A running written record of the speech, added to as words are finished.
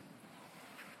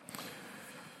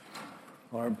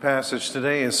Our passage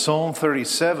today is Psalm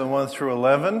 37, 1 through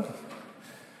 11.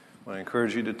 I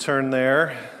encourage you to turn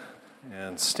there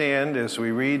and stand as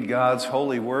we read God's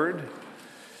holy word.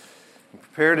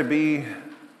 Prepare to be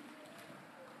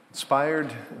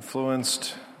inspired,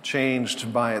 influenced,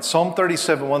 changed by it. Psalm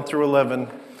 37, 1 through 11.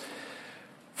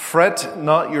 Fret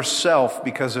not yourself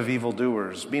because of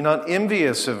evildoers. Be not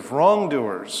envious of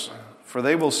wrongdoers, for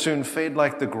they will soon fade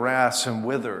like the grass and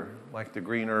wither like the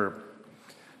green herb.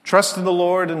 Trust in the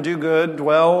Lord and do good.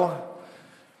 Dwell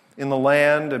in the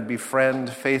land and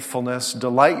befriend faithfulness.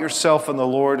 Delight yourself in the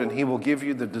Lord, and He will give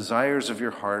you the desires of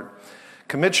your heart.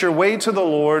 Commit your way to the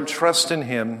Lord. Trust in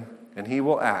Him, and He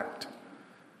will act.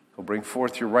 He'll bring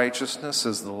forth your righteousness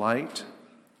as the light,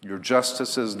 your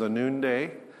justice as the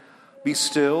noonday. Be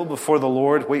still before the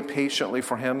Lord. Wait patiently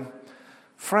for Him.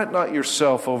 Fret not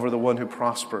yourself over the one who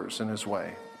prospers in his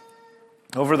way,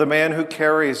 over the man who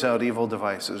carries out evil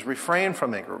devices. Refrain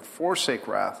from anger, forsake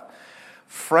wrath.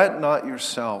 Fret not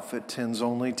yourself, it tends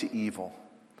only to evil.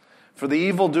 For the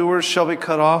evildoers shall be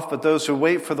cut off, but those who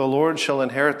wait for the Lord shall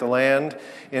inherit the land.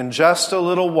 In just a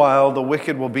little while the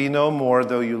wicked will be no more.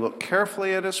 Though you look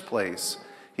carefully at his place,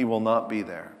 he will not be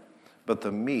there. But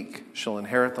the meek shall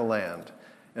inherit the land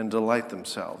and delight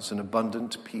themselves in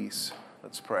abundant peace.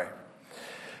 Let's pray.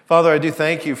 Father, I do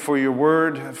thank you for your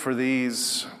word, for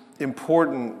these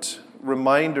important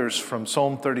reminders from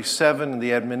Psalm 37 and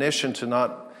the admonition to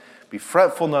not be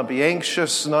fretful, not be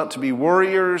anxious, not to be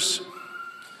worriers.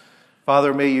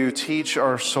 Father, may you teach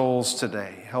our souls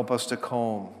today. Help us to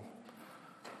calm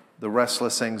the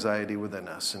restless anxiety within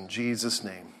us. In Jesus'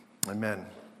 name, amen.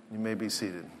 You may be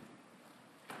seated.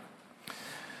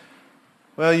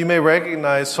 Well, you may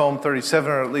recognize Psalm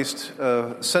 37, or at least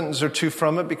a sentence or two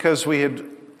from it, because we had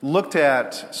looked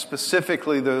at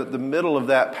specifically the middle of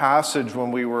that passage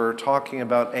when we were talking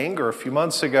about anger a few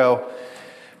months ago.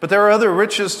 But there are other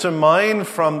riches to mine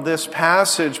from this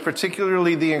passage,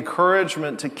 particularly the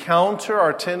encouragement to counter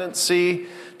our tendency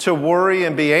to worry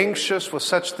and be anxious with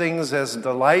such things as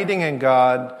delighting in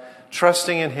God,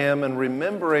 trusting in Him, and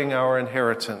remembering our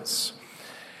inheritance.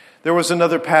 There was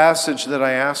another passage that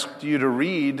I asked you to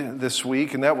read this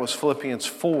week, and that was Philippians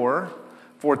 4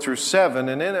 through 7,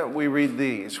 and in it we read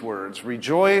these words: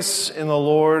 Rejoice in the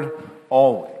Lord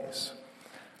always.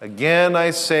 Again I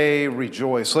say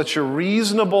rejoice. Let your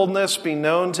reasonableness be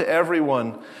known to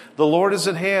everyone. The Lord is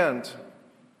at hand.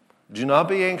 Do not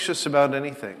be anxious about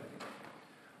anything,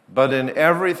 but in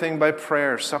everything by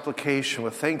prayer, supplication,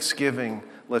 with thanksgiving,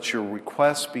 let your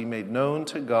requests be made known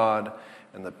to God,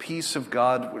 and the peace of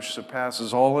God, which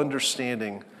surpasses all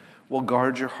understanding, will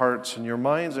guard your hearts and your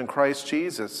minds in Christ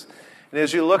Jesus. And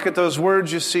as you look at those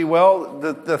words, you see, well,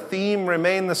 the theme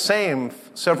remained the same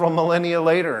several millennia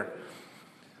later.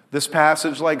 This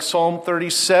passage, like Psalm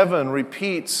 37,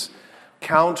 repeats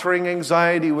countering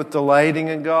anxiety with delighting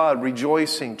in God,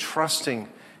 rejoicing, trusting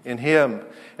in Him.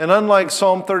 And unlike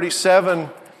Psalm 37,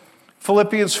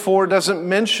 Philippians 4 doesn't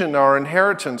mention our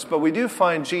inheritance, but we do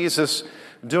find Jesus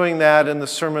doing that in the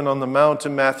Sermon on the Mount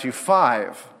in Matthew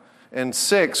 5 and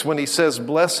 6, when He says,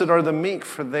 Blessed are the meek,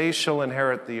 for they shall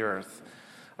inherit the earth.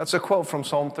 That's a quote from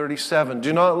Psalm 37.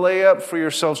 Do not lay up for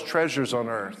yourselves treasures on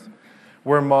earth,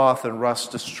 where moth and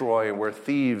rust destroy, and where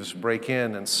thieves break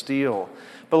in and steal.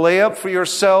 But lay up for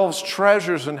yourselves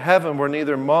treasures in heaven, where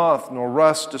neither moth nor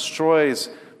rust destroys.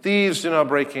 Thieves do not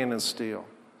break in and steal.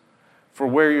 For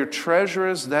where your treasure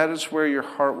is, that is where your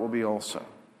heart will be also.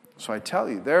 So I tell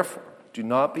you, therefore, do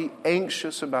not be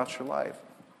anxious about your life.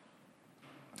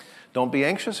 Don't be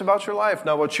anxious about your life.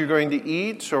 Not what you're going to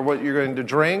eat or what you're going to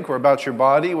drink, or about your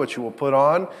body, what you will put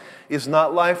on. Is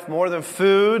not life more than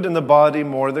food, and the body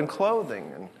more than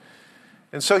clothing?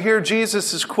 And so here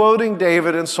Jesus is quoting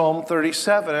David in Psalm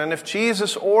 37. And if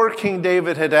Jesus or King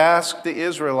David had asked the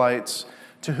Israelites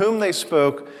to whom they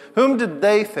spoke, whom did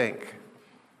they think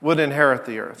would inherit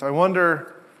the earth? I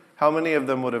wonder how many of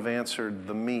them would have answered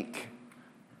the meek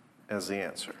as the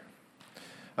answer.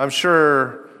 I'm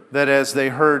sure that as they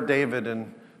heard David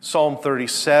in Psalm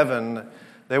 37,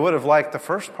 they would have liked the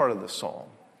first part of the psalm.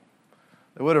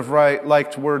 They would have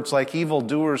liked words like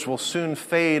evildoers will soon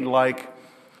fade like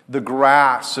the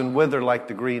grass and wither like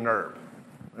the green herb.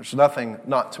 There's nothing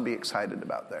not to be excited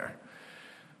about there.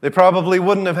 They probably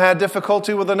wouldn't have had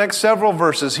difficulty with the next several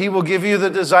verses. He will give you the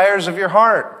desires of your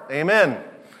heart. Amen.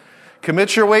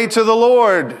 Commit your way to the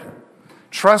Lord.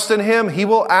 Trust in Him. He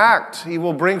will act. He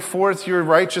will bring forth your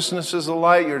righteousness as the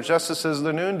light, your justice as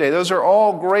the noonday. Those are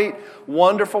all great,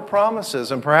 wonderful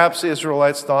promises. And perhaps the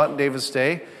Israelites thought in David's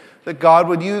day that God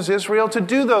would use Israel to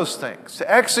do those things, to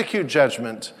execute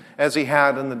judgment as He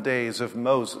had in the days of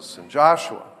Moses and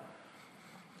Joshua.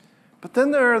 But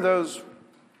then there are those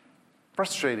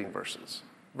Frustrating verses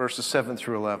 7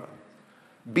 through 11.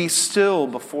 Be still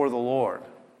before the Lord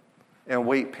and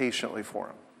wait patiently for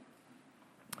him.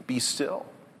 Be still.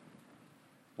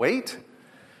 Wait.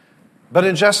 But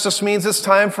injustice means it's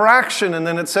time for action. And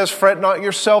then it says, fret not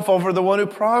yourself over the one who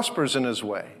prospers in his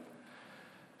way.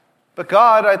 But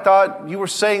God, I thought you were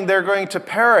saying they're going to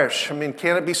perish. I mean,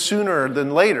 can it be sooner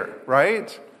than later,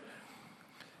 right?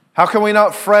 How can we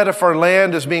not fret if our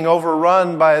land is being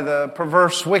overrun by the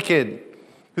perverse wicked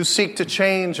who seek to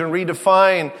change and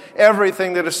redefine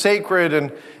everything that is sacred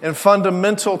and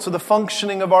fundamental to the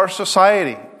functioning of our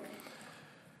society?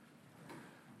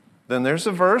 Then there's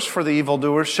a verse, for the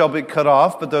evildoers shall be cut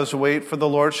off, but those who wait for the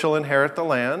Lord shall inherit the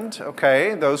land.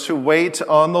 Okay, those who wait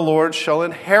on the Lord shall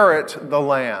inherit the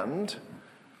land.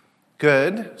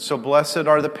 Good. So blessed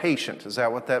are the patient. Is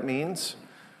that what that means?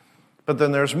 But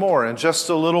then there's more. In just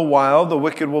a little while, the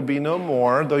wicked will be no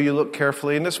more. Though you look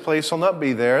carefully, and this place will not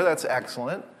be there. That's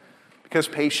excellent. Because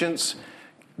patience,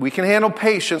 we can handle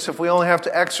patience if we only have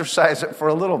to exercise it for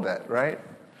a little bit, right?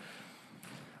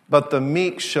 But the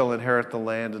meek shall inherit the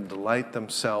land and delight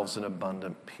themselves in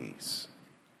abundant peace.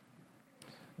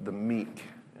 The meek.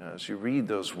 As you read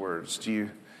those words, do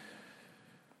you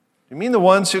mean the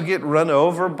ones who get run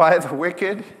over by the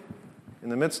wicked in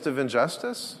the midst of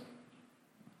injustice?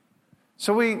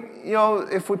 So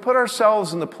if we put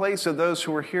ourselves in the place of those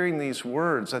who are hearing these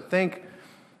words, I think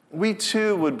we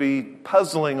too would be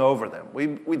puzzling over them.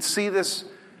 We'd see this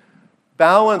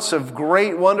balance of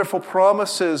great, wonderful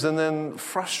promises and then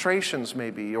frustrations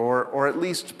maybe, or at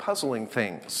least puzzling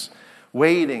things.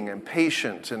 Waiting and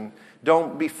patient, and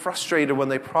don't be frustrated when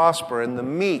they prosper. And the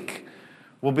meek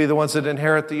will be the ones that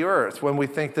inherit the earth, when we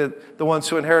think that the ones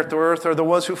who inherit the earth are the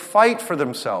ones who fight for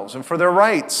themselves and for their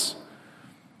rights.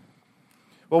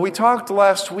 Well, we talked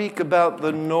last week about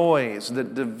the noise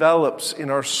that develops in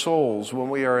our souls when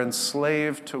we are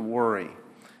enslaved to worry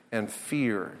and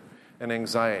fear and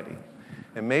anxiety.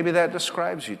 And maybe that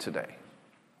describes you today.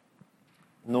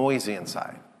 Noisy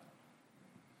inside.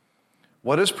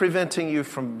 What is preventing you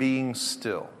from being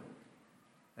still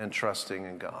and trusting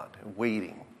in God and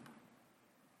waiting?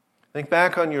 Think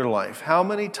back on your life. How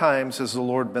many times has the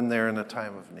Lord been there in a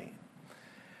time of need?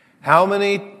 How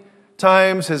many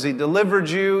times has he delivered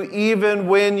you even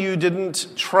when you didn't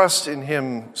trust in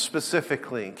him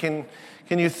specifically? Can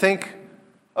you think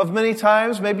of many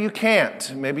times? Maybe you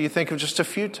can't. Maybe you think of just a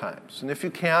few times. And if you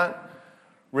can't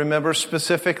remember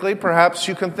specifically, perhaps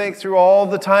you can think through all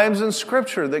the times in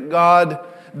Scripture that God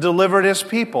delivered his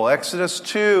people. Exodus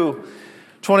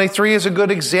 2:23 is a good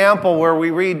example where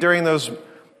we read, during those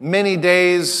many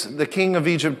days the king of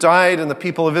Egypt died, and the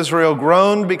people of Israel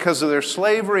groaned because of their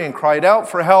slavery and cried out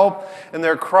for help. And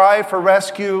their cry for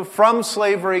rescue from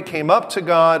slavery came up to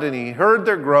God, and he heard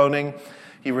their groaning.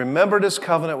 He remembered his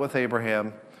covenant with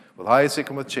Abraham, with Isaac,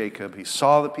 and with Jacob. He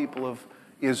saw the people of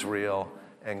Israel,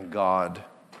 and God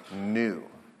knew.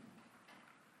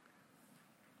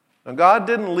 Now, God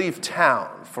didn't leave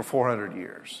town for 400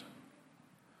 years.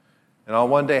 And on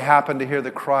one day happened to hear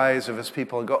the cries of his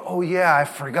people and go, oh yeah, I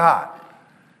forgot.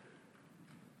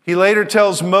 He later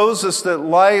tells Moses that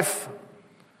life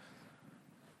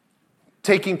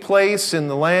taking place in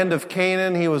the land of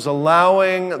Canaan, he was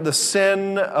allowing the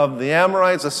sin of the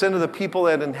Amorites, the sin of the people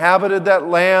that inhabited that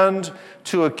land,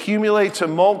 to accumulate, to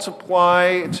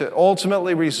multiply, to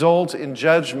ultimately result in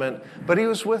judgment. But he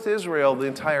was with Israel the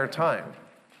entire time.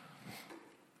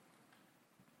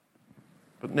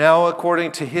 But now,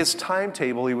 according to his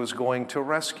timetable, he was going to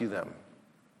rescue them.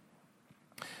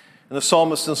 And the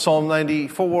psalmist in Psalm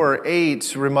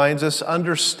 94:8 reminds us,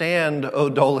 understand, O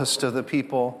dullest of the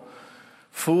people.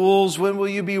 Fools, when will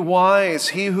you be wise?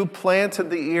 He who planted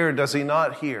the ear, does he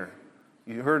not hear?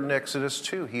 You heard in Exodus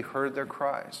 2, he heard their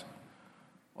cries.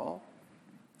 Well,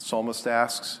 the psalmist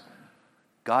asks,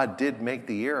 God did make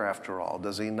the ear after all.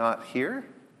 Does he not hear?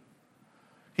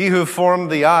 He who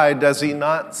formed the eye, does he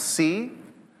not see?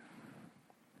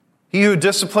 He who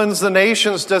disciplines the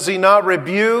nations, does he not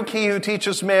rebuke? He who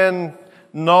teaches men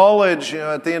knowledge.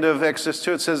 At the end of Exodus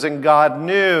 2, it says, and God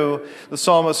knew. The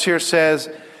psalmist here says,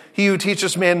 he who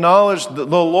teaches man knowledge, the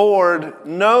Lord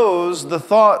knows the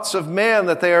thoughts of man,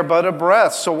 that they are but a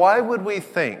breath. So why would we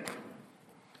think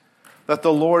that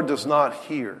the Lord does not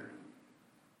hear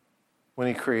when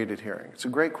he created hearing? It's a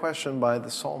great question by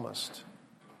the psalmist.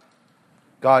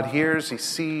 God hears, he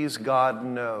sees, God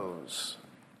knows.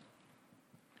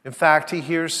 In fact, he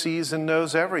hears, sees, and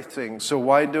knows everything. So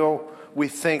why don't we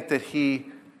think that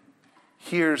he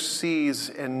hears,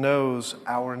 sees, and knows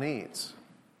our needs?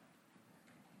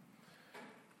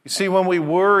 You see, when we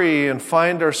worry and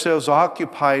find ourselves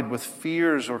occupied with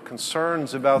fears or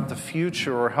concerns about the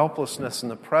future or helplessness in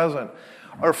the present,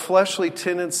 our fleshly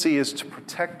tendency is to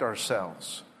protect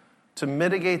ourselves, to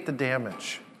mitigate the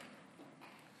damage.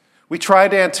 We try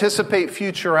to anticipate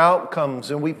future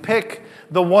outcomes, and we pick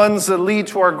the ones that lead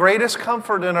to our greatest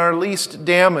comfort and our least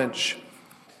damage.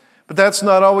 But that's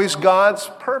not always God's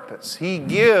purpose. He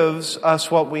gives us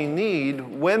what we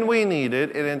need when we need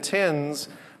it, and intends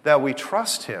that we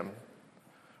trust Him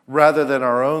rather than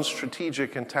our own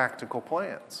strategic and tactical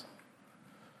plans.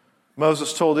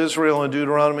 Moses told Israel in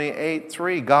Deuteronomy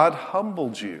 8:3, God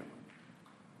humbled you.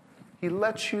 He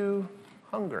let you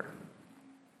hunger.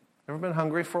 Ever been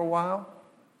hungry for a while?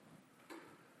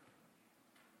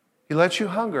 He let you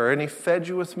hunger, and He fed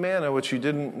you with manna, which you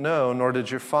didn't know, nor did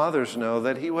your fathers know,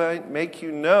 that He might make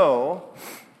you know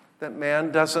that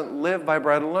man doesn't live by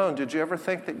bread alone. Did you ever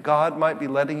think that God might be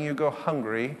letting you go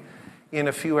hungry in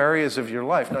a few areas of your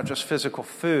life, not just physical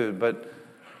food, but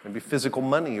maybe physical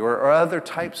money or other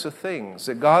types of things,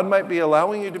 that God might be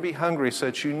allowing you to be hungry so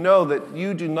that you know that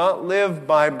you do not live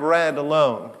by bread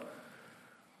alone,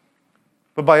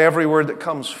 but by every word that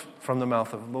comes from the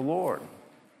mouth of the Lord?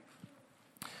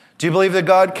 Do you believe that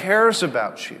God cares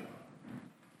about you?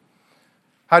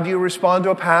 How do you respond to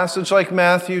a passage like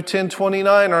Matthew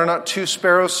 10:29? Are not 2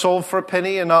 sparrows sold for a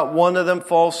penny, and not one of them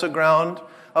falls to the ground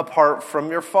apart from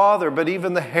your Father? But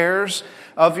even the hairs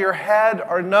of your head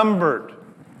are numbered.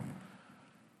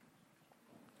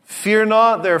 Fear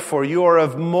not, therefore, you are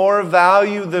of more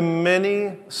value than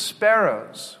many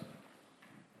sparrows.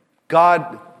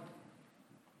 God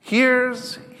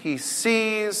hears, He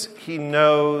sees, He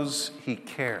knows, He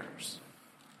cares.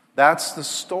 That's the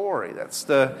story. That's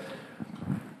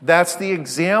the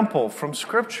example from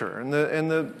Scripture and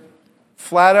the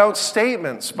flat-out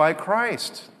statements by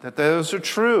Christ that those are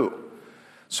true.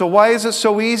 So why is it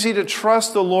so easy to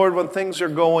trust the Lord when things are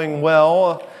going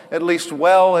well, at least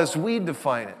well as we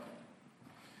define it?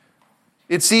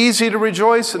 It's easy to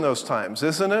rejoice in those times,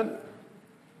 isn't it?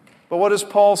 But what does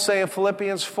Paul say in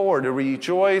Philippians 4? To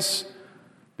rejoice,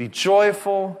 be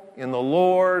joyful in the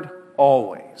Lord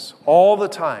always, all the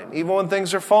time, even when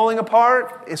things are falling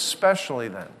apart, especially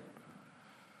then.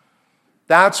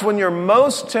 That's when you're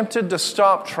most tempted to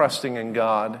stop trusting in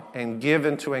God and give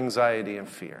into anxiety and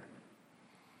fear.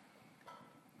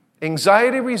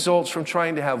 Anxiety results from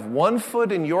trying to have one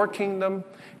foot in your kingdom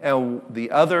and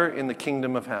the other in the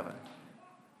kingdom of heaven.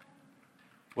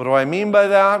 What do I mean by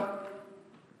that?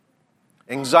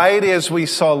 Anxiety, as we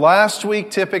saw last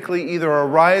week, typically either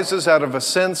arises out of a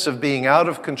sense of being out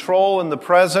of control in the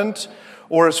present,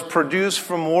 or is produced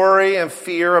from worry and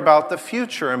fear about the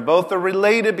future. And both are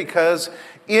related because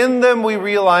in them we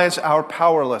realize our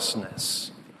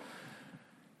powerlessness.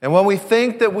 And when we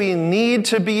think that we need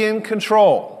to be in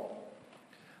control,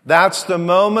 that's the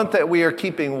moment that we are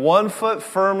keeping one foot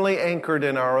firmly anchored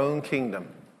in our own kingdom.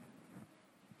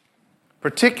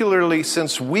 Particularly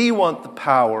since we want the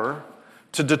power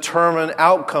to determine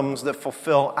outcomes that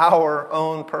fulfill our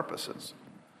own purposes.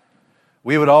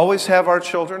 We would always have our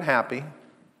children happy.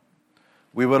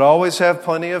 We would always have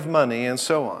plenty of money and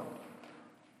so on.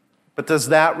 But does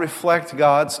that reflect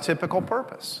God's typical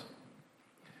purpose?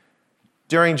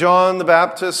 During John the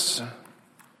Baptist's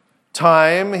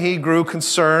time, he grew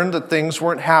concerned that things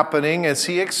weren't happening as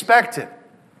he expected.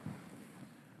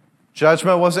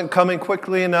 Judgment wasn't coming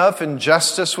quickly enough, and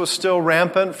justice was still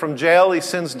rampant. From jail, he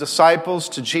sends disciples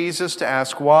to Jesus to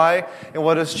ask why. And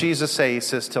what does Jesus say? He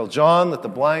says, tell John that the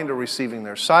blind are receiving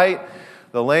their sight,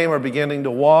 the lame are beginning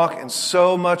to walk, and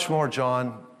so much more,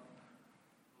 John.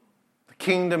 The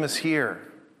kingdom is here.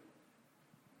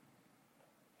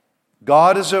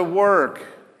 God is at work,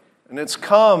 and it's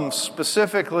come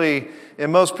specifically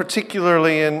and most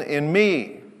particularly in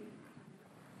me.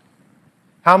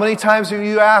 How many times have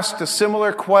you asked a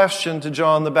similar question to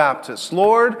John the Baptist?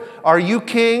 Lord, are you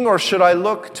king, or should I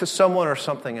look to someone or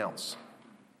something else?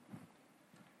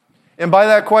 And by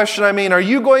that question, I mean, are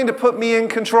you going to put me in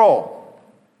control?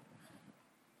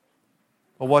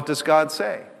 Well, what does God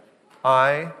say?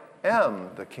 I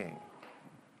am the king,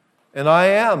 and I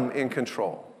am in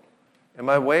control, and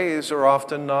my ways are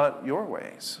often not your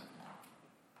ways.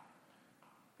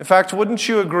 In fact, wouldn't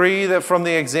you agree that from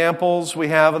the examples we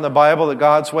have in the Bible that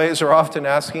God's ways are often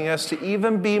asking us to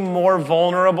even be more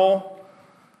vulnerable?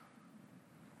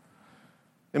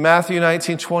 In Matthew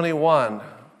 19:21,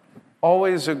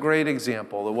 always a great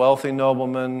example. The wealthy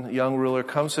nobleman, young ruler,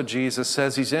 comes to Jesus,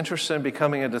 says he's interested in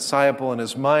becoming a disciple. In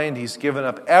his mind, he's given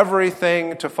up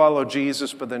everything to follow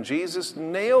Jesus, but then Jesus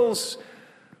nails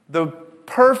the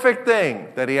perfect thing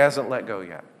that he hasn't let go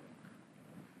yet.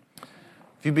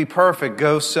 If you be perfect,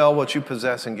 go sell what you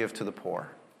possess and give to the poor.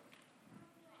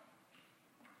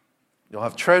 You'll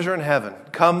have treasure in heaven.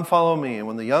 Come, follow me. And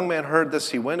when the young man heard this,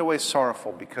 he went away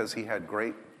sorrowful because he had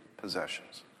great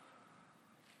possessions.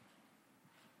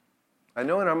 I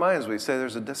know in our minds we say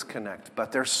there's a disconnect,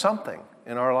 but there's something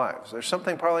in our lives. There's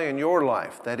something probably in your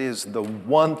life that is the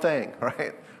one thing,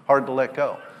 right? Hard to let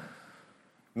go.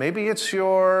 Maybe it's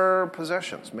your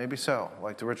possessions. Maybe so,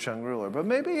 like the rich young ruler. But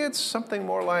maybe it's something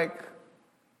more like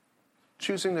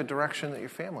choosing the direction that your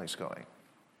family's going,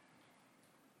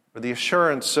 or the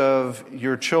assurance of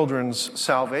your children's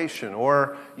salvation,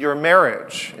 or your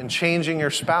marriage and changing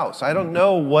your spouse. I don't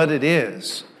know what it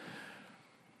is.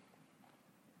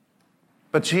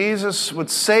 But Jesus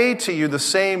would say to you the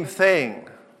same thing.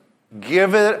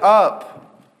 Give it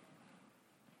up.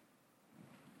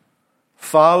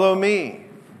 Follow me,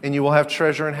 and you will have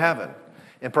treasure in heaven.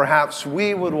 And perhaps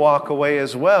we would walk away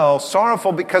as well,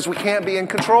 sorrowful because we can't be in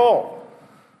control.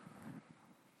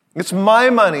 It's my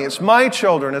money, it's my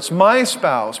children, it's my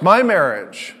spouse, my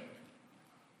marriage.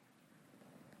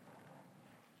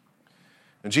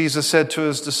 And Jesus said to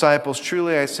his disciples,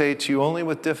 truly I say to you, only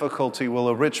with difficulty will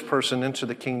a rich person enter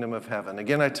the kingdom of heaven.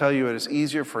 Again, I tell you, it is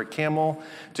easier for a camel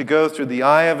to go through the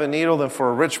eye of a needle than for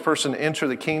a rich person to enter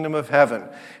the kingdom of heaven.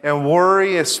 And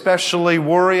worry, especially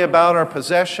worry about our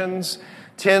possessions,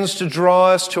 tends to draw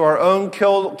us to our own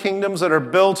kingdoms that are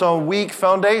built on weak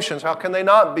foundations. How can they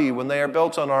not be when they are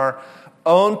built on our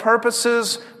own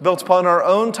purposes, built upon our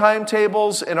own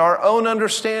timetables, and our own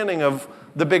understanding of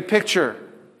the big picture?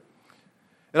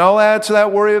 And I'll add to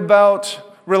that worry about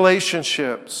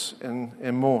relationships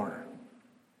and more.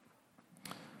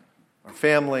 Our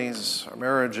families, our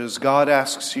marriages, God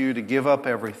asks you to give up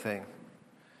everything.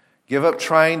 Give up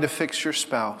trying to fix your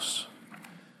spouse.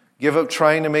 Give up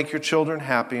trying to make your children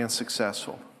happy and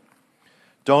successful.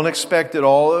 Don't expect that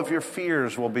all of your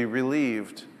fears will be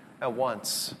relieved at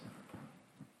once.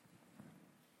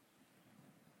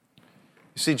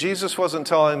 You see, Jesus wasn't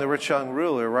telling the rich young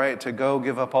ruler, right, to go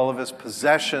give up all of his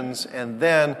possessions and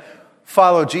then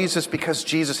follow Jesus because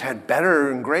Jesus had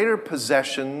better and greater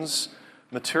possessions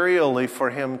materially for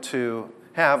him to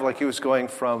have, like he was going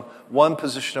from one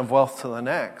position of wealth to the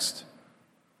next.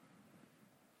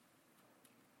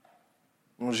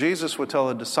 Well, Jesus would tell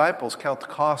the disciples, count the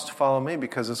cost to follow me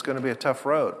because it's going to be a tough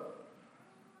road.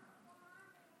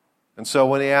 And so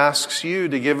when he asks you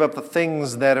to give up the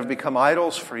things that have become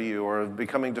idols for you or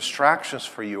becoming distractions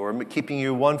for you or keeping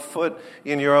you one foot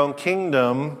in your own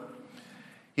kingdom,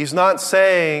 he's not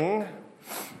saying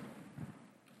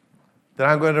that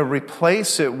I'm going to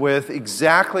replace it with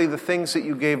exactly the things that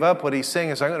you gave up. What he's saying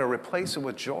is I'm going to replace it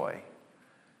with joy.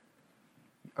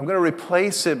 I'm going to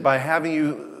replace it by having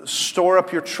you store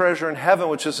up your treasure in heaven,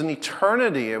 which is an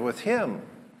eternity with him.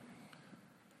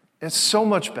 It's so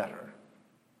much better.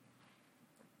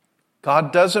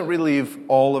 God doesn't relieve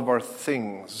all of our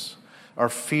things, our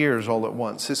fears all at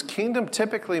once. His kingdom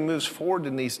typically moves forward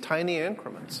in these tiny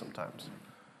increments sometimes.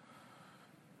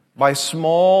 By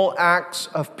small acts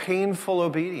of painful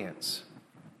obedience.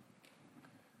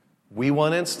 We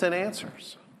want instant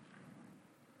answers.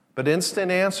 But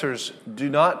instant answers do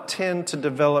not tend to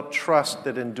develop trust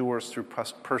that endures through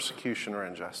persecution or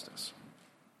injustice.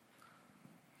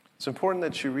 It's important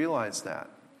that you realize that.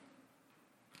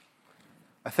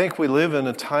 I think we live in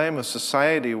a time of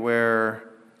society where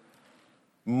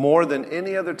more than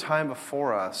any other time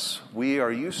before us, we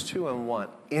are used to and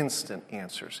want instant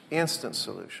answers, instant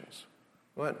solutions.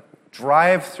 We want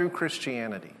drive-through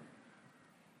Christianity.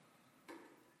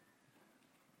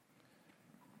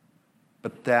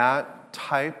 But that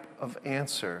type of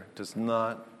answer does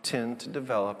not tend to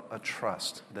develop a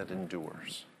trust that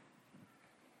endures.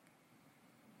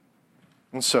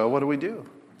 And so what do?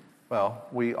 Well,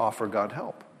 we offer God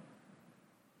help.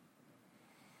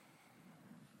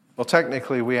 Well,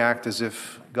 technically, we act as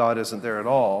if God isn't there at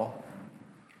all,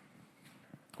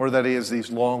 or that he has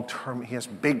these long-term, he has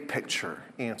big picture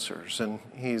answers, and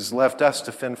he's left us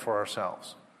to fend for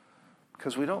ourselves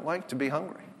because we don't like to be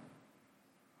hungry.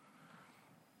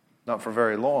 Not for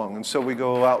very long. And so we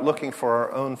go out looking for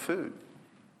our own food.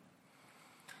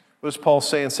 What does Paul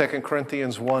say in 2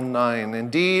 Corinthians 1:9?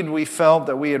 Indeed, we felt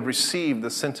that we had received the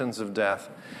sentence of death.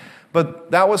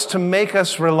 But that was to make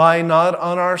us rely not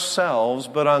on ourselves,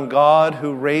 but on God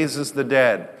who raises the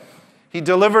dead. He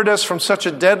delivered us from such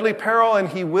a deadly peril, and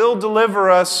he will deliver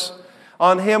us.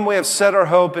 On him we have set our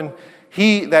hope, and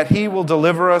that he will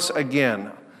deliver us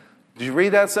again. Did you read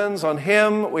that sentence? On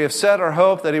him we have set our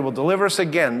hope that he will deliver us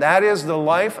again. That is the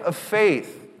life of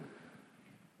faith.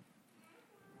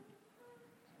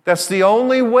 That's the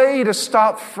only way to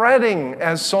stop fretting,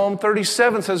 as Psalm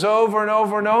 37 says over and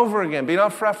over and over again. Be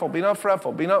not fretful, be not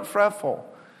fretful, be not fretful.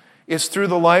 It's through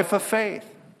the life of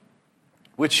faith,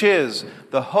 which is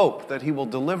the hope that He will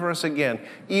deliver us again,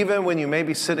 even when you may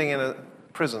be sitting in a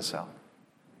prison cell.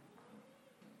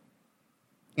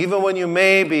 Even when you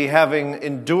may be having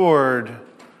endured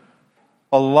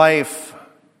a life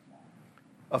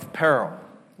of peril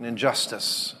and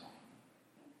injustice.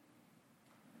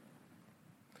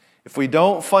 If we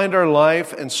don't find our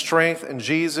life and strength in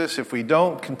Jesus, if we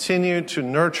don't continue to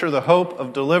nurture the hope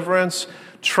of deliverance,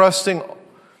 trusting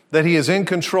that He is in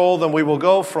control, then we will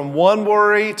go from one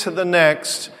worry to the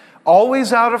next,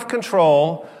 always out of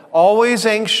control, always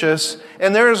anxious,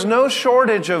 and there is no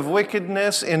shortage of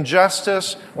wickedness,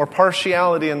 injustice, or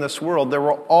partiality in this world. There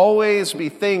will always be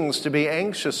things to be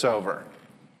anxious over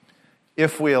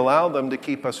if we allow them to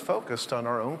keep us focused on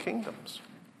our own kingdoms.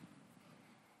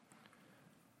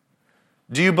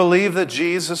 Do you believe that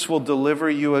Jesus will deliver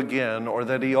you again, or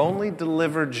that He only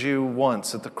delivered you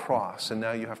once at the cross and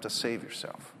now you have to save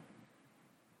yourself?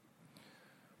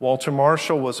 Walter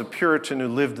Marshall was a Puritan who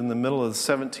lived in the middle of the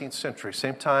 17th century,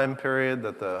 same time period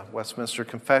that the Westminster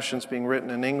Confession's being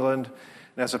written in England.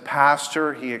 And as a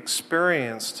pastor, he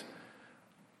experienced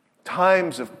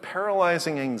times of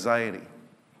paralyzing anxiety.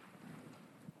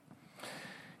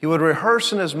 He would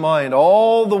rehearse in his mind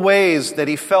all the ways that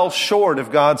he fell short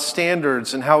of God's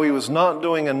standards and how he was not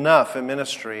doing enough in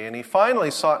ministry. And he finally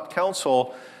sought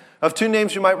counsel of two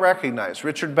names you might recognize,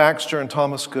 Richard Baxter and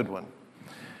Thomas Goodwin.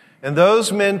 And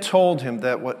those men told him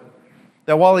that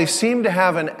while he seemed to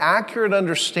have an accurate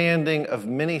understanding of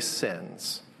many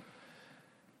sins,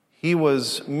 he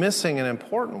was missing an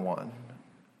important one.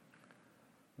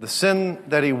 The sin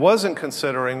that he wasn't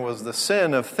considering was the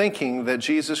sin of thinking that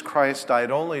Jesus Christ died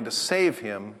only to save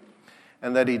him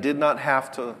and that he didn't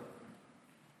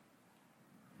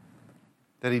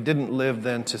live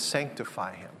then to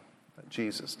sanctify him. That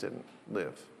Jesus didn't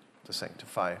live to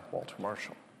sanctify Walter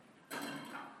Marshall.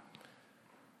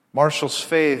 Marshall's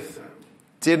faith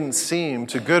didn't seem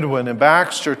to Goodwin and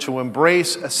Baxter to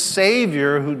embrace a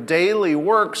Savior who daily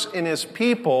works in His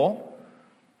people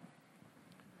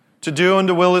to do and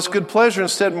to will His good pleasure.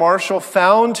 Instead, Marshall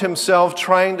found himself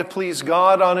trying to please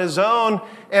God on his own,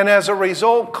 and as a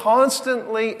result,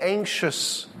 constantly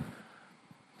anxious.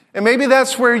 And maybe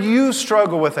that's where you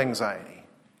struggle with anxiety.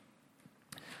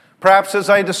 Perhaps, as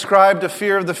I described, a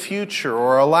fear of the future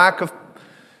or a lack of,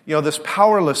 this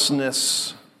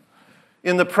powerlessness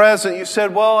in the present. You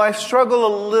said, well, I struggle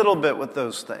a little bit with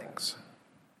those things.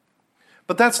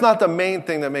 But that's not the main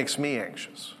thing that makes me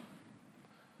anxious.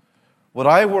 What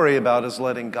I worry about is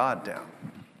letting God down.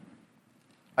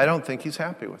 I don't think He's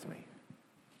happy with me.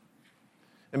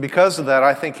 And because of that,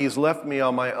 I think He's left me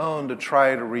on my own to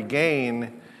try to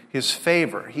regain His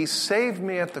favor. He saved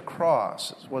me at the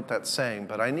cross, is what that's saying,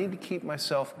 but I need to keep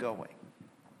myself going.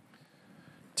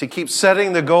 To keep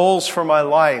setting the goals for my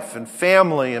life and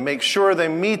family and make sure they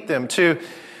meet them. To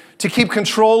keep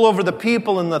control over the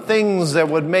people and the things that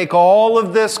would make all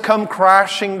of this come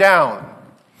crashing down.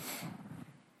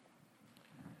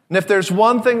 And if there's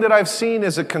one thing that I've seen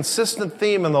as a consistent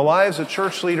theme in the lives of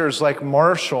church leaders like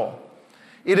Marshall,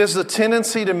 it is the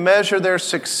tendency to measure their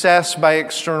success by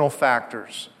external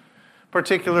factors,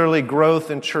 particularly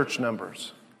growth in church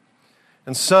numbers.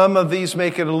 And some of these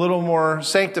make it a little more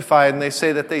sanctified, and they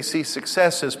say that they see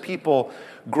success as people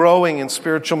growing in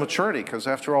spiritual maturity, because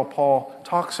after all, Paul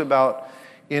talks about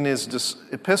in his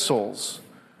epistles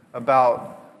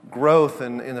about growth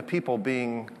in the people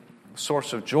being a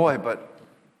source of joy, but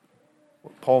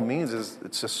what Paul means is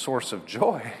it's a source of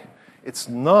joy. It's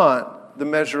not the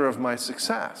measure of my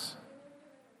success.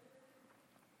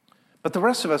 But the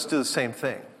rest of us do the same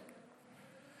thing.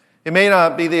 It may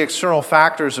not be the external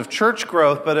factors of church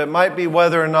growth, but it might be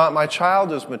whether or not my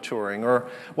child is maturing, or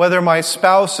whether my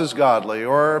spouse is godly,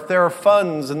 or if there are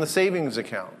funds in the savings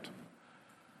account.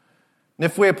 And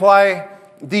if we apply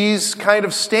these kind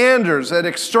of standards, that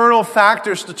external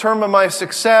factors determine my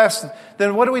success,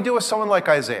 then what do we do with someone like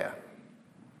Isaiah?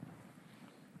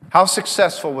 How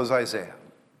successful was Isaiah?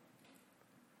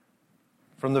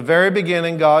 From the very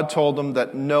beginning, God told him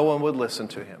that no one would listen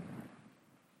to him.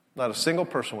 Not a single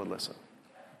person would listen.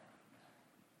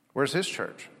 Where's his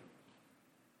church?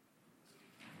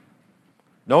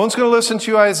 No one's going to listen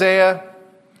to you, Isaiah.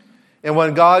 And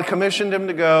when God commissioned him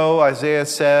to go, Isaiah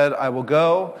said, I will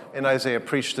go. And Isaiah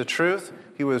preached the truth.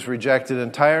 He was rejected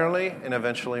entirely and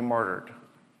eventually martyred.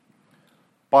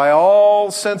 By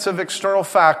all sense of external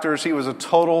factors, he was a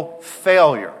total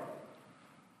failure.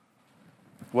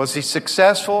 Was he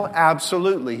successful?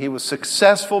 Absolutely. He was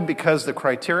successful because the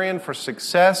criterion for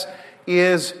success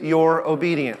is your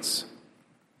obedience.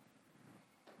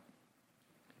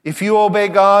 If you obey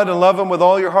God and love Him with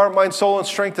all your heart, mind, soul, and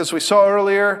strength, as we saw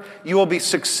earlier, you will be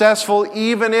successful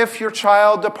even if your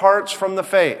child departs from the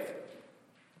faith.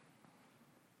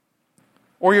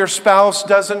 Or your spouse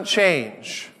doesn't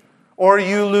change. Or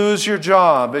you lose your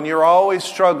job and you're always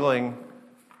struggling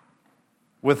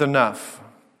with enough.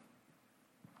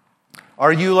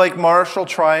 Are you like Marshall,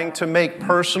 trying to make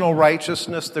personal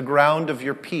righteousness the ground of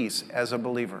your peace as a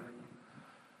believer?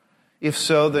 If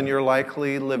so, then you're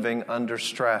likely living under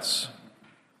stress.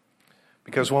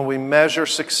 Because when we measure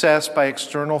success by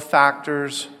external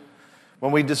factors,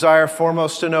 when we desire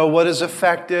foremost to know what is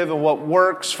effective and what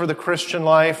works for the Christian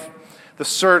life, the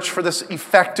search for this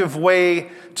effective way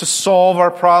to solve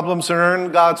our problems and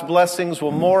earn God's blessings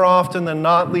will more often than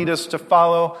not lead us to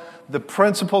follow the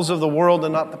principles of the world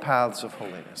and not the paths of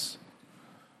holiness.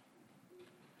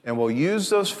 And we'll use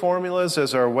those formulas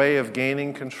as our way of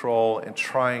gaining control and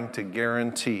trying to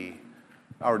guarantee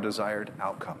our desired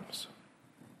outcomes.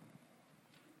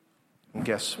 And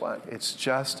guess what? It's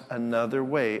just another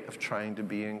way of trying to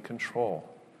be in control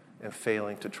and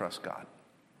failing to trust God.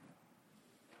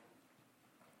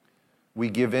 We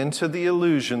give in to the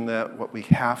illusion that what we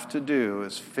have to do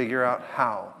is figure out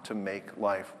how to make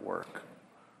life work.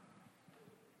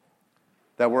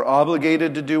 That we're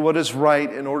obligated to do what is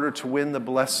right in order to win the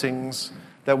blessings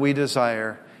that we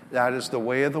desire. That is the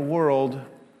way of the world,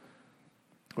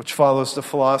 which follows the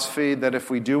philosophy that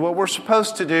if we do what we're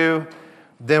supposed to do,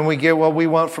 then we get what we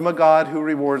want from a God who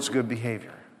rewards good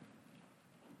behavior.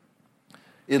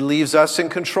 It leaves us in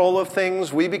control of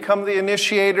things. We become the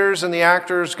initiators and the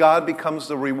actors. God becomes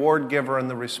the reward giver and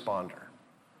the responder.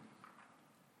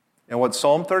 And what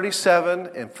Psalm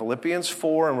 37 and Philippians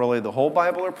 4 and really the whole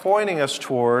Bible are pointing us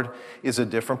toward is a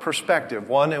different perspective.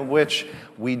 One in which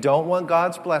we don't want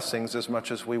God's blessings as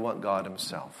much as we want God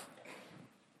Himself.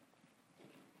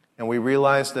 And we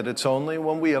realize that it's only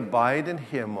when we abide in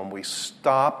Him, when we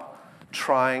stop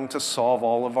trying to solve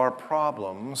all of our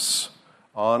problems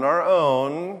on our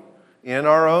own, in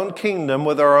our own kingdom,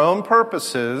 with our own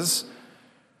purposes,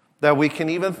 that we can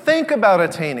even think about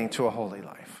attaining to a holy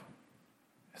life.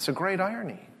 It's a great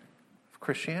irony of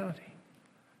Christianity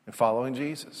and following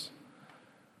Jesus.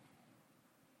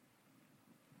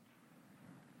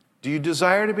 Do you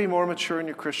desire to be more mature in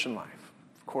your Christian life?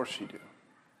 Of course you do.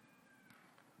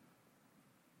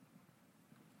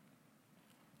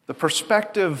 The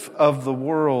perspective of the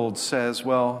world says,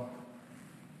 well,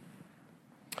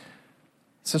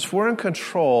 since we're in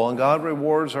control and God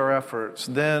rewards our efforts,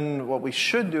 then what we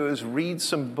should do is read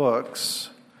some books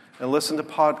and listen to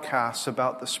podcasts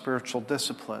about the spiritual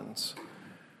disciplines.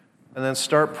 And then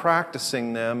start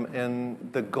practicing them. And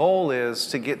the goal is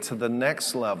to get to the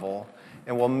next level.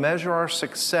 And we'll measure our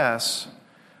success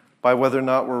by whether or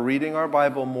not we're reading our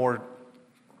Bible more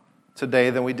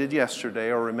today than we did yesterday,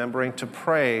 or remembering to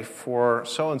pray for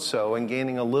so-and-so and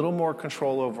gaining a little more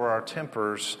control over our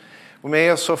tempers. We may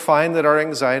also find that our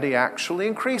anxiety actually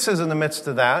increases in the midst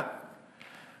of that,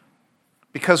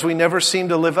 because we never seem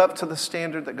to live up to the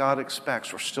standard that God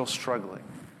expects. We're still struggling.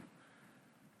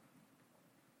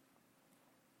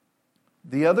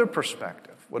 The other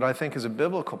perspective, what I think is a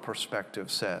biblical perspective,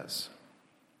 says,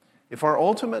 if our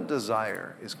ultimate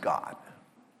desire is God,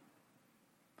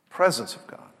 the presence of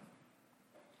God,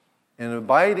 and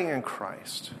abiding in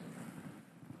Christ,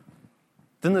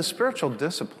 then the spiritual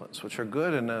disciplines, which are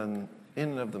good in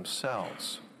and of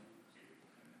themselves,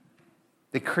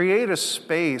 they create a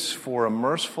space for a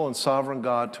merciful and sovereign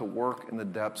God to work in the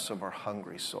depths of our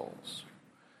hungry souls.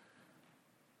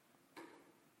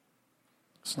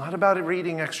 It's not about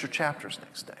reading extra chapters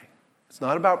next day. It's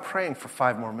not about praying for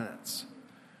 5 more minutes.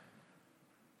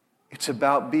 It's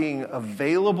about being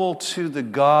available to the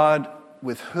God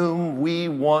with whom we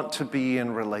want to be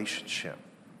in relationship.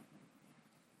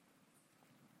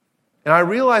 And I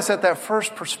realize that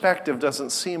first perspective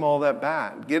doesn't seem all that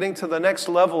bad. Getting to the next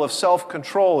level of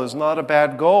self-control is not a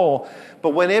bad goal. But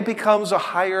when it becomes a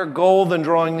higher goal than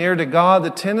drawing near to God,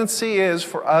 the tendency is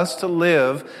for us to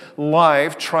live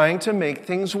life trying to make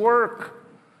things work.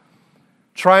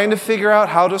 Trying to figure out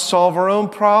how to solve our own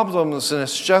problems. And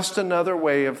it's just another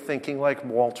way of thinking like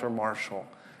Walter Marshall.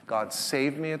 God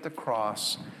saved me at the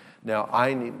cross. Now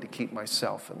I need to keep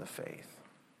myself in the faith.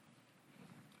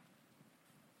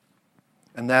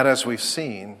 And that, as we've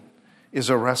seen, is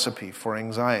a recipe for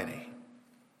anxiety.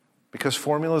 Because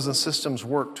formulas and systems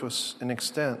work to an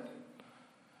extent.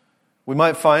 We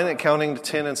might find that counting to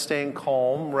 10 and staying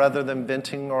calm rather than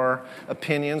venting our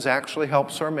opinions actually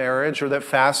helps our marriage, or that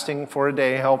fasting for a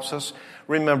day helps us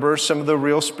remember some of the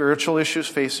real spiritual issues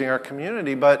facing our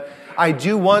community. But I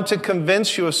do want to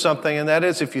convince you of something, and that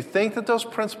is if you think that those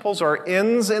principles are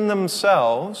ends in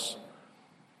themselves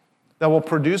that will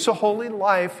produce a holy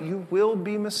life, you will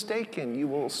be mistaken. You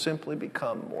will simply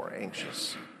become more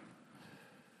anxious.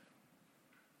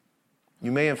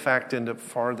 You may, in fact, end up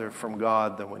farther from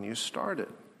God than when you started.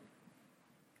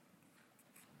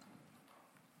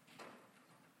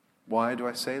 Why do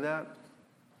I say that?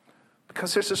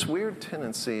 Because there's this weird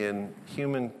tendency in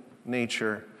human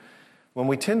nature. When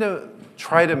we tend to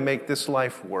try to make this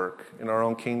life work in our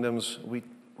own kingdoms, we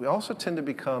also tend to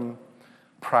become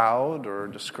proud or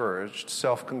discouraged,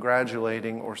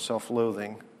 self-congratulating or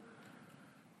self-loathing.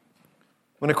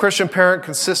 When a Christian parent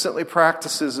consistently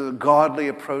practices a godly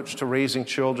approach to raising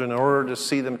children in order to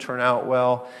see them turn out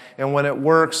well, and when it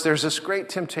works, there's this great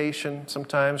temptation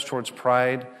sometimes towards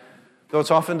pride, though it's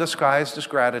often disguised as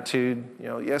gratitude.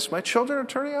 Yes, my children are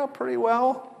turning out pretty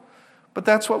well, but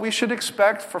that's what we should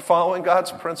expect for following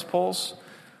God's principles.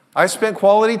 I spent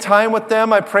quality time with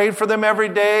them. I prayed for them every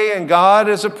day, and God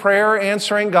is a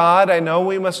prayer-answering God. I know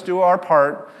we must do our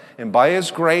part, and by His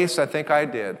grace, I think I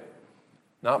did.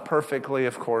 Not perfectly,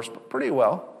 of course, but pretty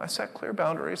well. I set clear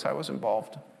boundaries. I was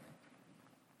involved.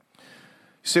 You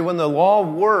see, when the law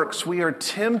works, we are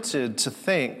tempted to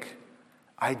think,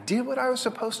 I did what I was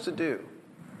supposed to do,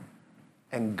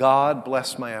 and God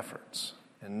blessed my efforts.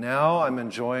 And now I'm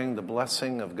enjoying the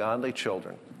blessing of godly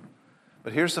children.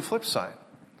 But here's the flip side.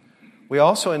 We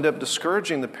also end up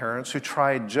discouraging the parents who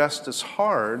tried just as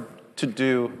hard to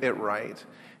do it right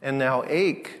and now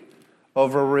ache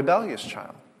over a rebellious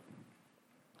child.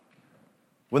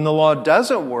 When the law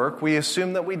doesn't work, we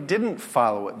assume that we didn't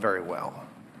follow it very well.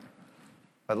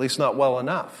 At least not well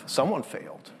enough. Someone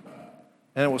failed.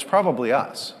 And it was probably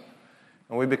us.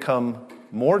 And we become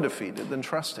more defeated than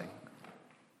trusting.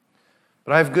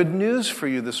 But I have good news for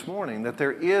you this morning, that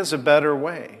there is a better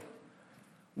way.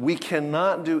 We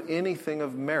cannot do anything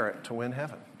of merit to win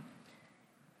heaven.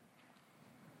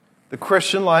 The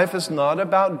Christian life is not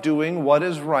about doing what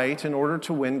is right in order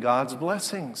to win God's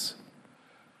blessings.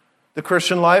 The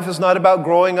Christian life is not about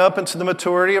growing up into the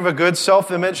maturity of a good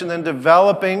self-image and then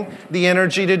developing the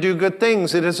energy to do good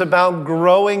things. It is about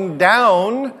growing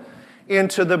down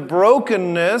into the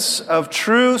brokenness of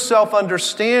true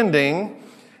self-understanding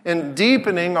and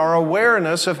deepening our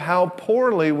awareness of how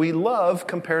poorly we love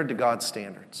compared to God's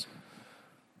standards.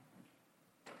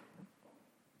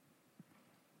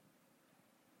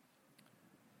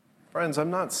 Friends, I'm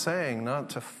not saying not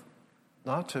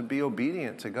to be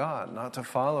obedient to God, not to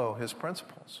follow His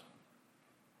principles.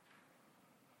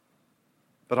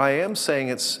 But I am saying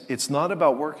it's not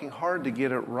about working hard to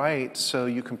get it right so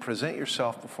you can present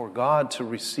yourself before God to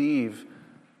receive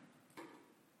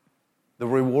the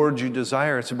reward you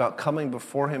desire. It's about coming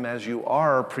before Him as you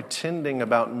are, pretending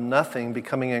about nothing,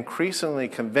 becoming increasingly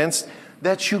convinced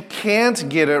that you can't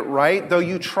get it right, though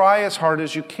you try as hard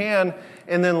as you can,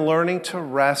 and then learning to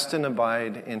rest and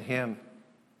abide in Him.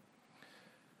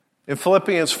 In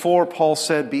Philippians 4, Paul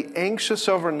said, "Be anxious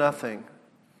over nothing.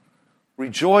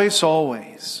 Rejoice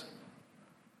always."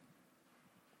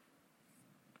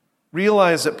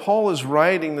 Realize that Paul is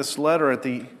writing this letter at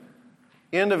the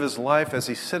end of his life as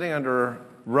he's sitting under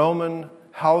Roman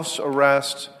house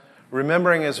arrest,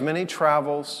 remembering his many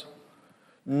travels,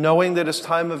 knowing that his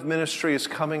time of ministry is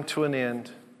coming to an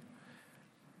end.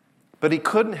 But he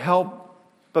couldn't help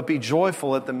but be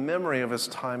joyful at the memory of his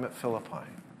time at Philippi.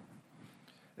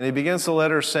 And he begins the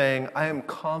letter saying, I'm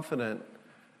confident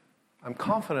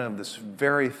of this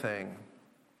very thing,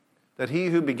 that He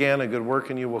who began a good work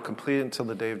in you will complete it until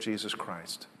the day of Jesus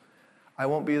Christ. I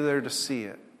won't be there to see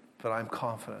it, but I'm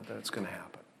confident that it's going to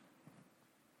happen.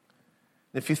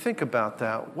 If you think about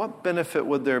that, what benefit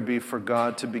would there be for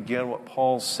God to begin what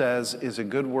Paul says is a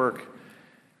good work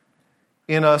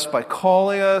in us by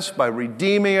calling us, by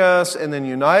redeeming us, and then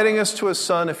uniting us to His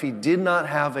Son if He did not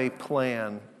have a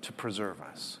plan to preserve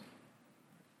us?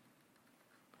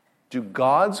 Do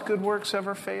God's good works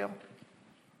ever fail?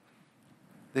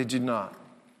 They do not.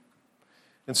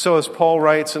 And so as Paul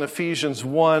writes in Ephesians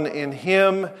 1, in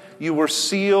Him you were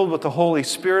sealed with the Holy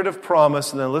Spirit of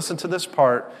promise, and then listen to this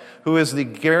part, who is the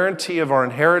guarantee of our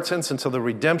inheritance until the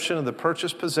redemption of the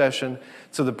purchased possession,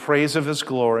 to the praise of His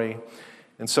glory.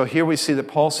 And so here we see that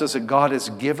Paul says that God has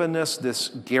given us this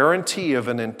guarantee of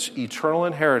an eternal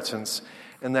inheritance,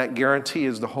 and that guarantee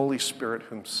is the Holy Spirit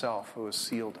Himself who has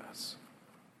sealed us.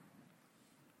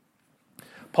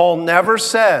 Paul never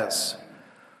says,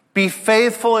 be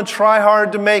faithful and try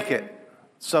hard to make it.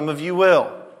 Some of you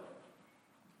will.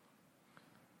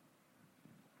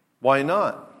 Why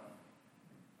not?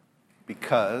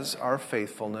 Because our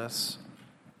faithfulness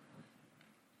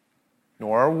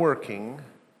nor our working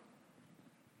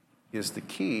is the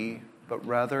key, but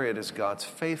rather it is God's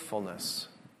faithfulness.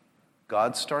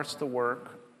 God starts the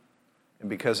work, and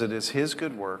because it is His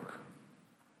good work,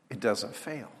 it doesn't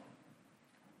fail.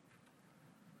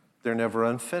 They're never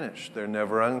unfinished. They're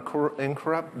never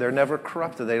incorrupt. They're never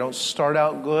corrupted. They don't start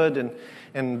out good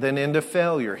and then into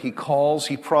failure. He calls,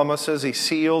 He promises, He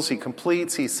seals, He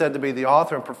completes. He's said to be the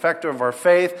author and perfecter of our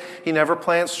faith. He never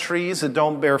plants trees that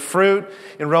don't bear fruit.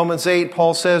 In Romans 8,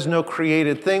 Paul says, no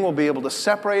created thing will be able to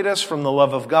separate us from the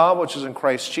love of God, which is in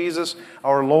Christ Jesus,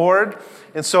 our Lord.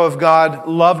 And so if God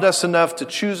loved us enough to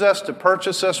choose us, to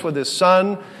purchase us with His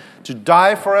Son, to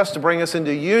die for us, to bring us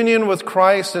into union with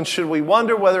Christ, and should we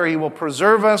wonder whether He will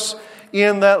preserve us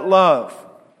in that love?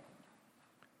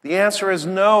 The answer is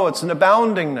no. It's an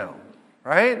abounding no,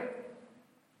 right?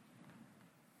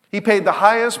 He paid the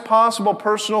highest possible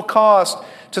personal cost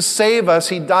to save us.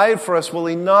 He died for us. Will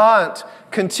He not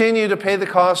continue to pay the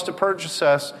cost to purchase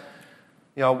us?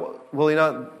 Will He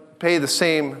not pay the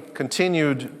same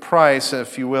continued price,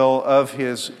 if you will, of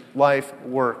His life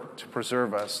work to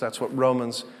preserve us? That's what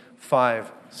Romans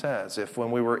 5 says. If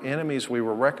when we were enemies, we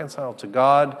were reconciled to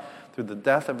God through the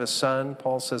death of His Son,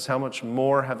 Paul says, how much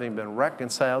more, having been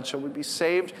reconciled, shall we be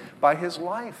saved by His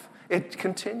life? It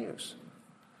continues.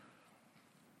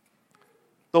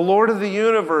 The Lord of the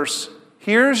universe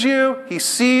hears you, He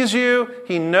sees you,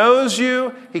 He knows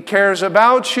you, He cares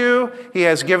about you, He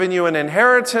has given you an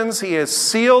inheritance, He has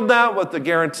sealed that with the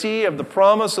guarantee of the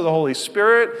promise of the Holy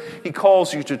Spirit. He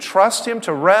calls you to trust Him,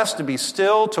 to rest, to be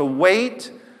still, to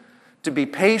wait, to be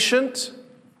patient,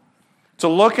 to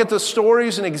look at the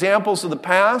stories and examples of the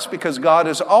past, because God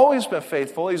has always been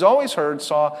faithful. He's always heard,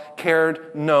 saw,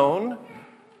 cared, known.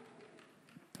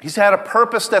 He's had a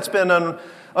purpose that's been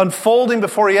unfolding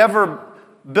before He ever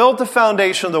built the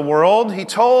foundation of the world. He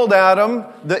told Adam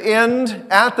the end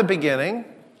at the beginning.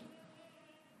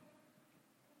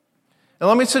 And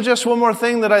let me suggest one more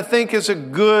thing that I think is a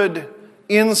good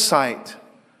insight.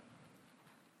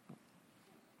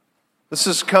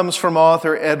 This comes from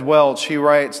author Ed Welch. He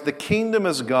writes, the kingdom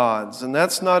is God's. And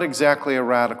that's not exactly a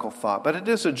radical thought, but it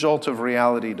is a jolt of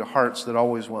reality to hearts that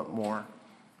always want more.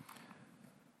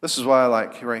 This is why I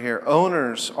like right here.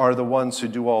 Owners are the ones who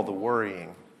do all the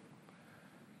worrying.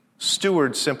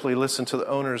 Stewards simply listen to the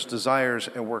owner's desires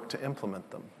and work to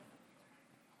implement them.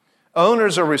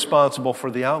 Owners are responsible for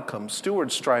the outcome.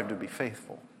 Stewards strive to be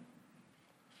faithful.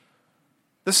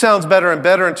 This sounds better and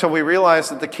better until we realize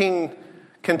that the king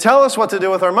can tell us what to do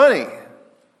with our money.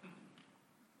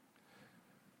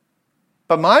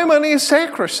 But my money is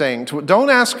sacrosanct. Don't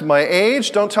ask my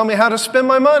age. Don't tell me how to spend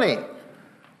my money.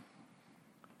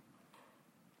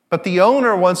 But the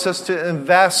owner wants us to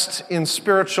invest in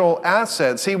spiritual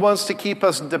assets. He wants to keep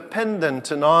us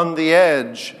dependent and on the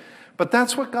edge. But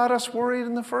that's what got us worried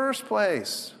in the first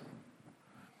place.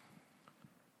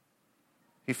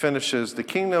 He finishes, the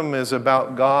kingdom is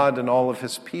about God and all of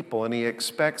His people, and He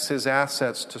expects His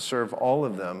assets to serve all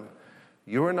of them.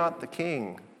 You are not the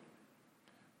king.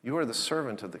 You are the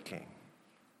servant of the king.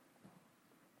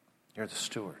 You're the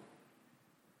steward.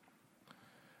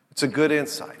 It's a good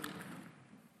insight.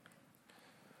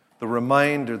 The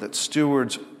reminder that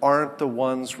stewards aren't the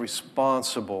ones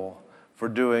responsible for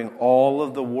doing all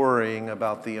of the worrying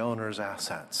about the owner's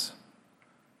assets.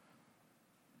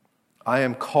 I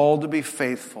am called to be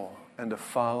faithful and to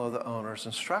follow the owner's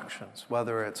instructions,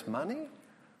 whether it's money,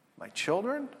 my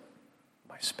children,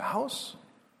 my spouse,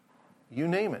 you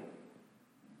name it.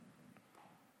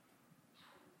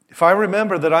 If I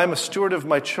remember that I'm a steward of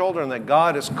my children, that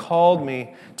God has called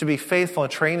me to be faithful in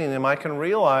training them, I can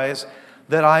realize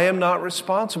that I am not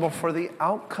responsible for the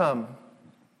outcome.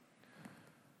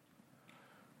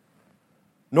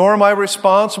 Nor am I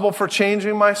responsible for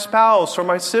changing my spouse or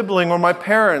my sibling or my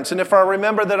parents. And if I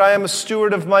remember that I am a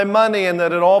steward of my money and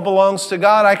that it all belongs to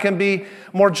God, I can be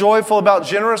more joyful about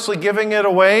generously giving it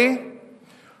away,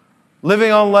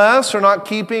 living on less, or not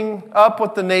keeping up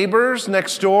with the neighbors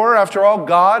next door. After all,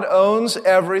 God owns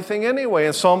everything anyway.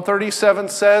 And Psalm 37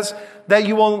 says that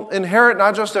you will inherit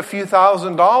not just a few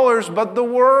 $1,000s, but the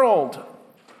world.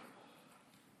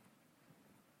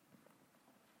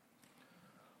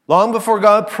 Long before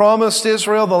God promised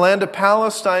Israel the land of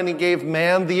Palestine, He gave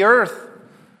man the earth.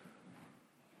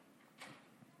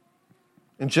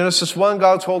 In Genesis 1,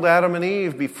 God told Adam and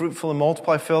Eve, be fruitful and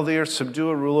multiply, fill the earth,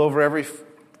 subdue it, rule over every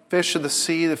fish of the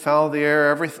sea, the fowl of the air,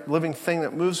 every living thing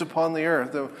that moves upon the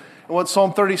earth. And what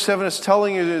Psalm 37 is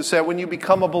telling you is that when you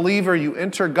become a believer, you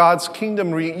enter God's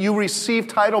kingdom, you receive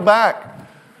title back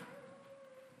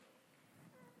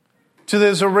to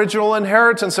this original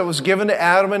inheritance that was given to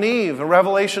Adam and Eve. And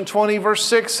Revelation 20 verse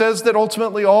 6 says that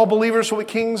ultimately all believers will be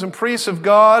kings and priests of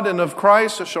God and of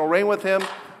Christ, who shall reign with him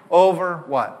over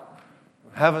what?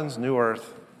 Heaven's new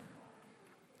earth.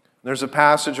 There's a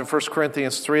passage in 1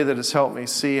 Corinthians 3 that has helped me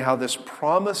see how this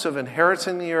promise of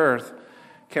inheriting the earth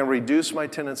can reduce my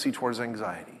tendency towards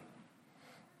anxiety.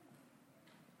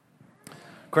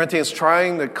 Corinthians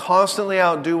trying to constantly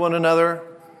outdo one another,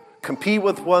 compete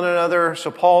with one another.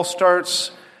 So Paul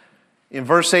starts in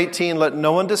verse 18, let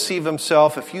no one deceive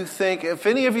himself. If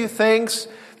any of you thinks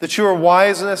that you are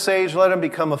wise in this age, let him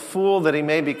become a fool that he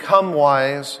may become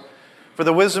wise. For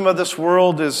the wisdom of this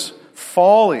world is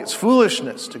folly, it's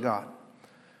foolishness to God.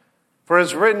 For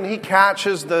as written, he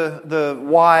catches the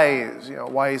wise,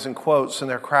 wise in quotes, in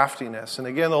their craftiness. And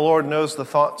again, the Lord knows the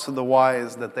thoughts of the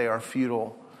wise, that they are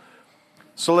futile.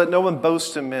 So let no one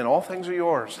boast in men. All things are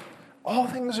yours. All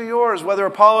things are yours, whether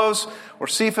Apollos or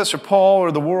Cephas or Paul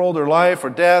or the world or life or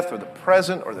death or the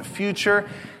present or the future.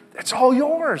 It's all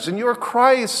yours, and you're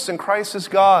Christ's, and Christ is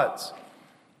God's.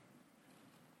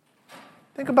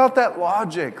 Think about that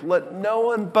logic. Let no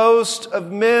one boast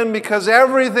of men, because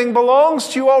everything belongs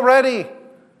to you already.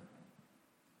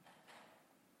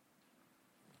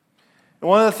 And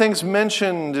one of the things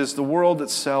mentioned is the world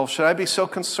itself. Should I be so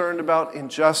concerned about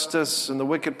injustice and the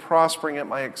wicked prospering at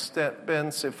my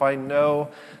expense if I know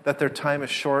that their time is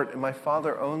short and my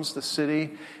Father owns the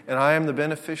city and I am the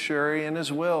beneficiary in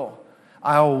His will?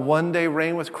 I will one day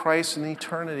reign with Christ in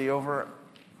eternity over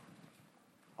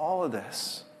all of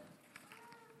this.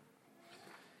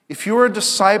 If you're a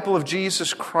disciple of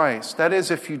Jesus Christ, that is,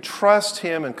 if you trust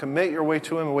Him and commit your way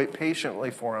to Him and wait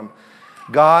patiently for Him,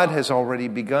 God has already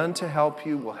begun to help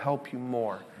you, will help you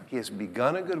more. He has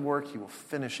begun a good work, He will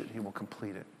finish it, He will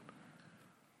complete it.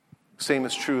 Same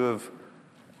is true of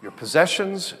your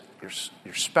possessions,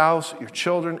 your spouse, your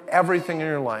children, everything in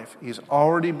your life. He's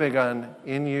already begun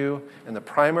in you, and the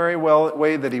primary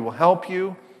way that He will help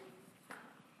you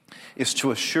is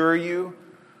to assure you,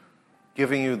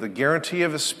 giving you the guarantee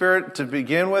of His Spirit to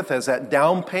begin with, as that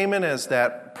down payment, as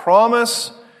that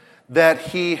promise that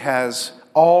He has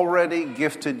already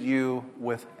gifted you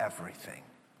with everything.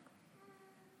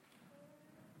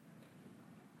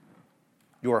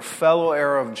 You are a fellow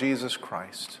heir of Jesus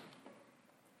Christ.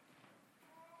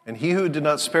 And He who did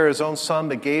not spare His own Son,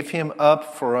 but gave Him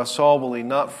up for us all, will He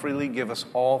not freely give us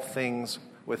all things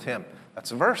with Him?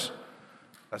 That's a verse.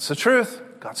 That's the truth.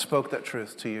 God spoke that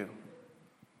truth to you.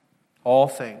 All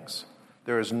things.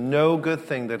 There is no good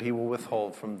thing that He will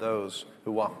withhold from those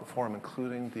who walk before Him,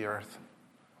 including the earth.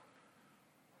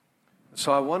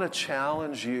 So I want to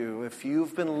challenge you, if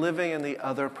you've been living in the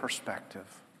other perspective,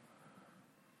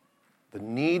 the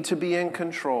need to be in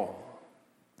control,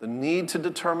 the need to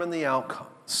determine the outcome,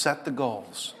 set the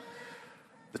goals,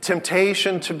 the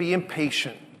temptation to be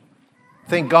impatient.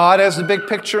 Think God has the big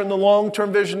picture and the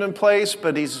long-term vision in place,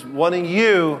 but He's wanting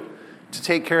you to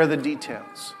take care of the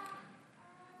details.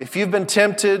 If you've been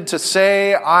tempted to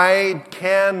say, I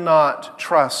cannot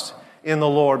trust in the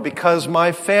Lord because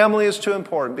my family is too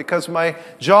important, because my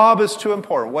job is too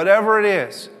important, whatever it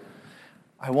is,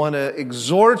 I want to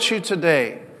exhort you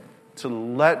today to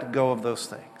let go of those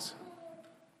things.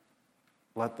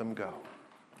 Let them go.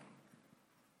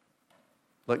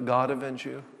 Let God avenge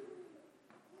you.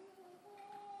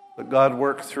 Let God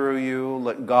work through you.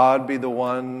 Let God be the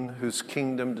one whose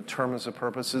kingdom determines the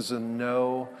purposes, and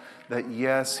know that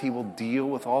yes, He will deal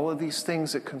with all of these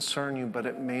things that concern you, but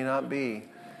it may not be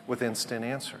with instant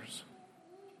answers.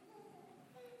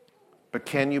 But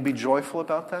can you be joyful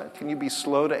about that? Can you be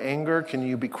slow to anger? Can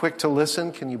you be quick to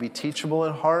listen? Can you be teachable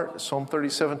in heart, as Psalm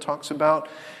 37 talks about?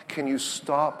 Can you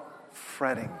stop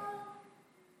fretting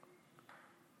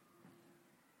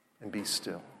and be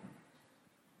still?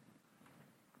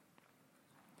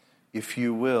 If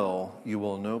you will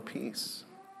know peace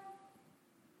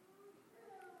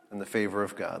and the favor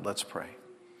of God. Let's pray.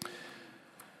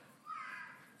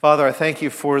 Father, I thank You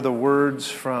for the words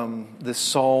from this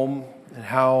psalm and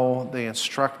how they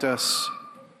instruct us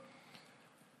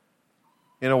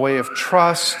in a way of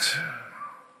trust.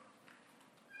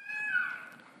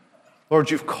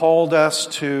 Lord, You've called us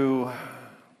to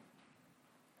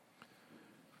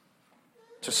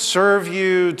serve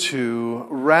You, to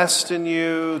rest in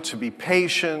You, to be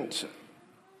patient.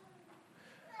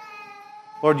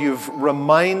 Lord, You've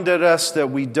reminded us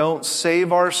that we don't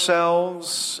save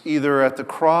ourselves either at the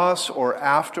cross or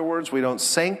afterwards. We don't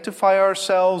sanctify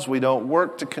ourselves. We don't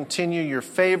work to continue Your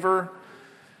favor.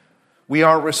 We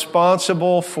aren't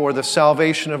responsible for the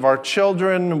salvation of our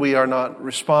children. We are not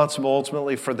responsible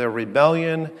ultimately for their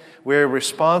rebellion. We're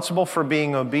responsible for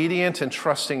being obedient and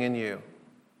trusting in you.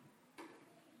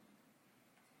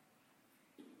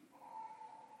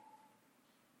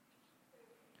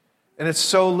 And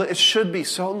it should be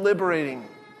so liberating.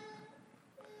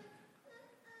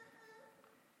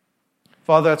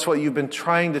 Father, that's what you've been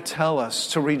trying to tell us,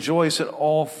 to rejoice in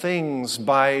all things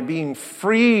by being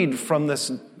freed from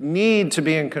this need to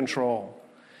be in control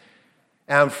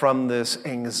and from this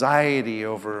anxiety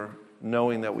over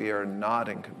knowing that we are not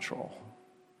in control.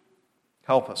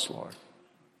 Help us, Lord.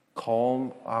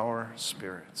 Calm our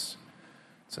spirits.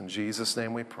 It's in Jesus'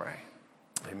 name we pray.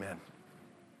 Amen.